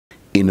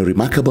In a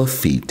remarkable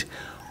feat,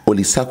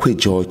 OLISAKWE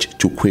George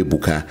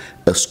Chukwuebuka,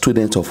 a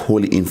student of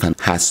Holy Infant,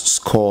 has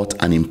scored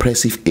an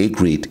impressive A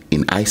grade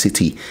in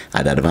ICT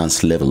at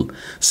advanced level,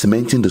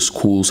 cementing the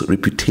school's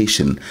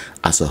reputation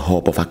as a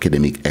hub of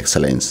academic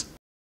excellence.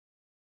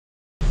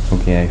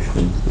 Okay, I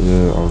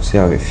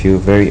feel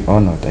very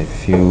honored. I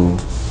feel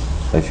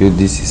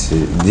this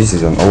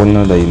is an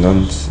honor that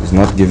is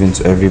not given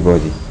to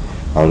everybody.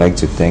 I would like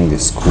to thank the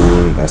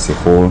school as a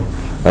whole.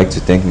 I'd like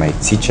to thank my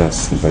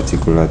teachers in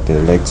particular. I'd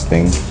like to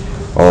thank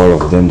all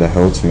of them that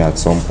helped me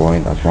at one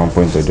point or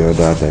the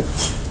other, that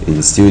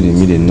instilled in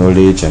me the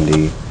knowledge and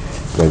the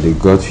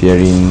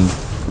God-fearing,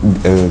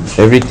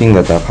 everything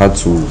that I've had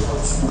to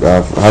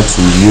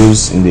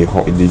use in the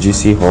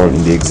GCE hall,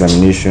 in the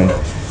examination.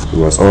 It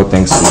was all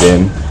thanks to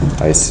them.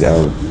 I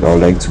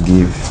would like to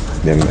give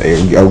them,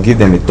 I'll give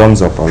them a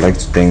thumbs up. I would like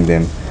to thank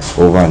them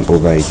over and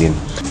over again.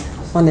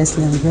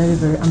 Honestly,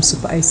 I'm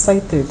super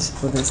excited,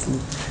 honestly,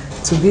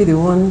 to be the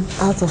one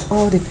out of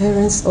all the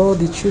parents, all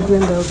the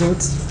children that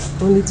wrote.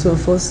 Only two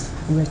of us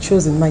were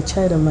chosen, my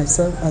child and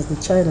myself, as the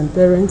child and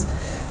parent,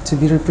 to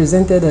be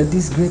represented at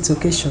this great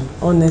occasion.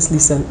 Honestly,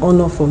 it's an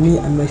honor for me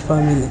and my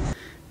family.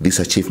 This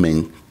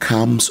achievement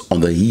comes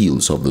on the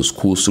heels of the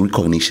school's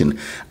recognition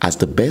as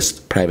the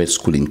best private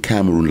school in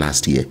Cameroon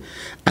last year,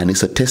 and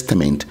is a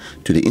testament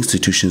to the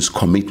institution's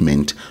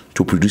commitment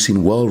to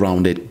producing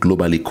well-rounded,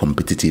 globally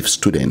competitive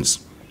students.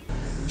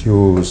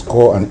 To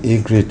score an A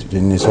grade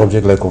in a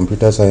subject like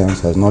computer science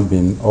has not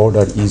been all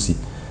that easy.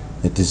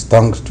 It is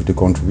thanks to the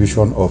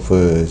contribution of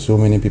so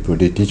many people,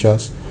 the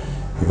teachers,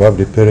 you have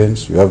the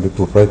parents, you have the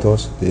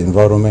proprietors, the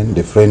environment,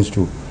 the friends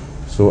too.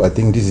 So I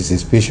think this is a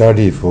special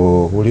day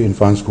for Holy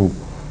Infant School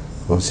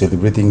for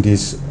celebrating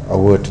this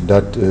award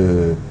that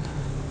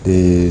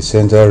the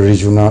Central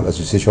Regional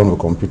Association of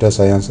Computer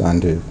Science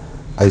and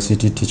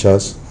ICT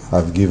teachers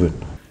have given.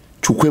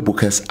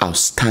 Chukwuebuka's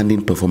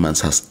outstanding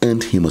performance has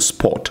earned him a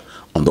spot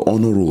on the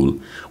honor roll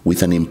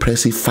with an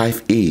impressive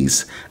 5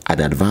 A's at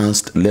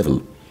advanced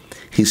level.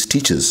 His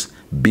teachers,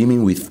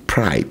 beaming with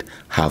pride,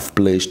 have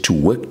pledged to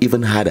work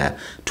even harder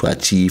to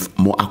achieve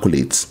more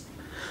accolades.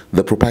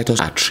 The proprietors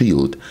are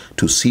thrilled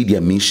to see their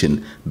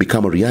mission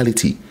become a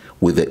reality,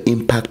 with the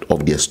impact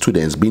of their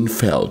students being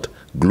felt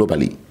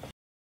globally.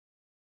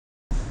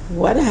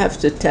 What I have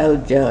to tell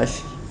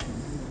Josh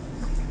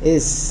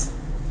is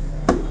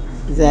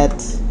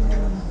that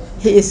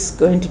he is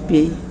going to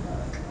be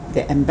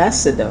the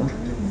ambassador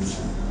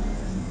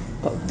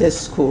of this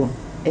school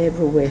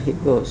everywhere he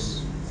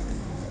goes.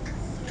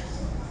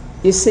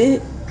 You see,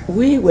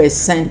 we were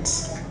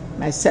sent,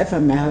 myself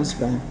and my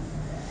husband,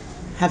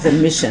 have a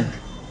mission.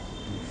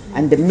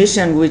 And the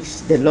mission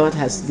which the Lord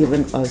has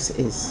given us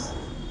is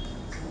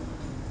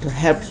to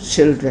help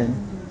children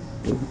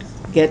to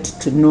get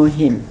to know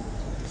Him,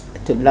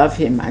 to love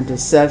Him and to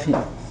serve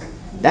Him.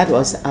 That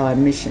was our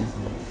mission.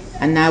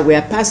 And now we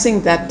are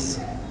passing that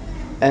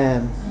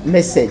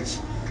message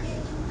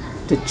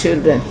to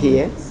children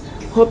here,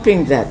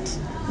 hoping that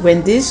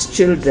when these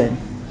children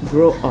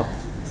grow up,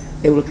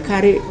 they will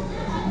carry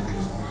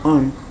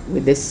on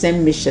with the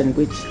same mission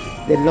which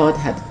the Lord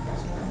had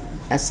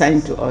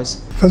assigned to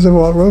us. First of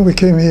all, when we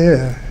came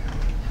here,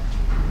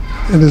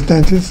 in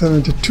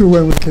 1972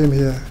 when we came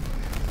here,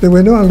 there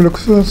were no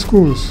Anglophone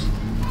schools.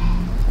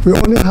 We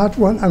only had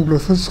one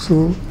Anglophone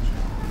school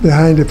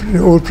behind the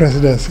old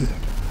presidency.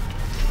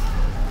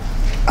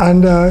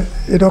 And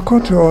it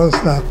occurred to us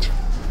that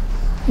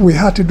we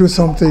had to do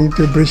something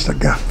to bridge the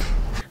gap.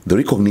 The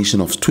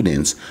recognition of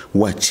students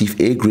who achieve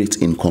A grades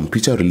in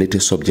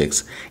computer-related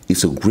subjects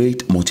is a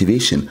great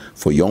motivation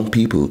for young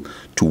people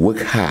to work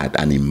hard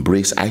and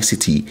embrace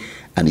ICT,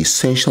 an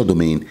essential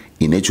domain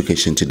in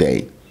education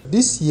today.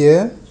 This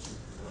year,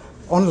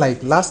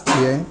 unlike last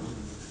year,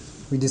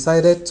 we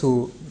decided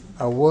to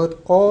award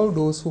all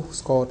those who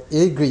scored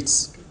A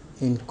grades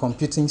in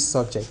computing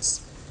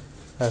subjects,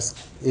 as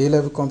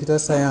A-level computer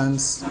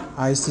science,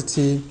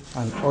 ICT,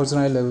 and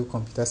ordinary level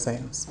computer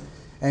science.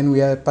 And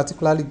we are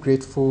particularly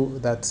grateful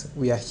that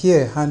we are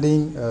here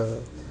handing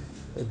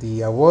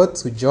the award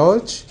to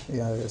George,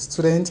 a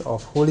student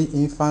of Holy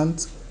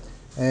Infant,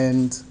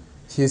 and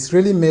he's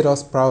really made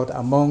us proud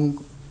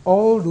among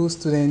all those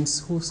students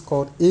who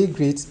scored A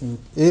grades in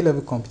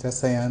A-level computer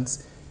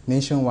science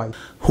nationwide.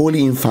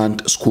 Holy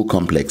Infant School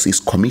Complex is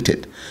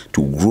committed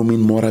to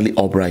grooming morally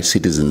upright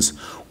citizens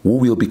who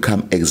will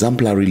become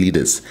exemplary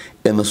leaders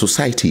in a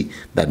society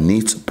that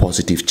needs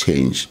positive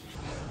change.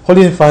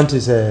 Holy Infant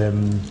is a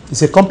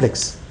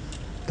complex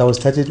that was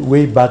started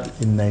way back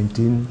in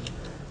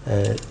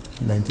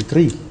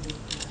 1993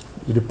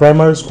 with the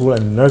primary school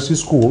and nursery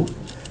school,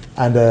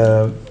 and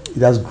it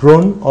has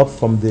grown up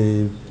from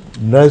the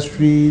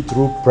nursery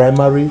through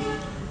primary,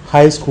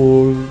 high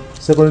school,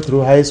 secondary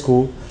through high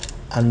school,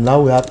 and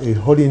now we have a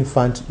Holy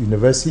Infant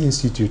University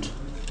Institute.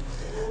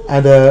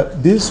 And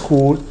this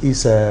school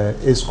is a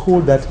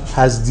school that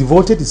has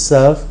devoted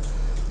itself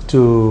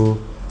to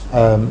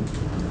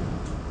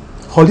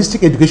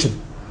holistic education,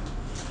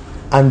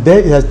 and there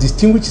it has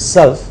distinguished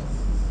itself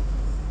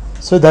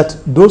so that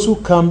those who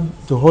come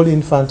to Holy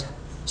Infant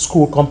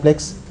School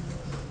Complex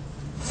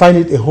find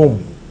it a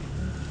home.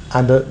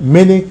 And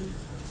many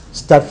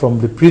start from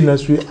the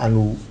pre-nursery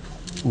and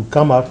will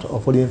come out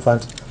of the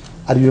infant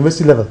at the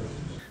university level.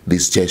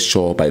 This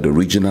gesture by the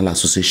Regional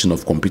Association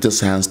of Computer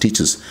Science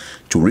Teachers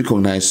to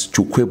recognize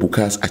Chukwe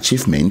Buka's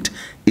achievement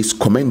is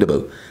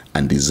commendable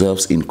and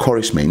deserves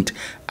encouragement,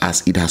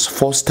 as it has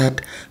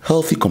fostered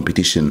healthy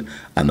competition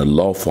and a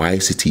love for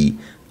ICT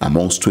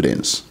among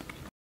students.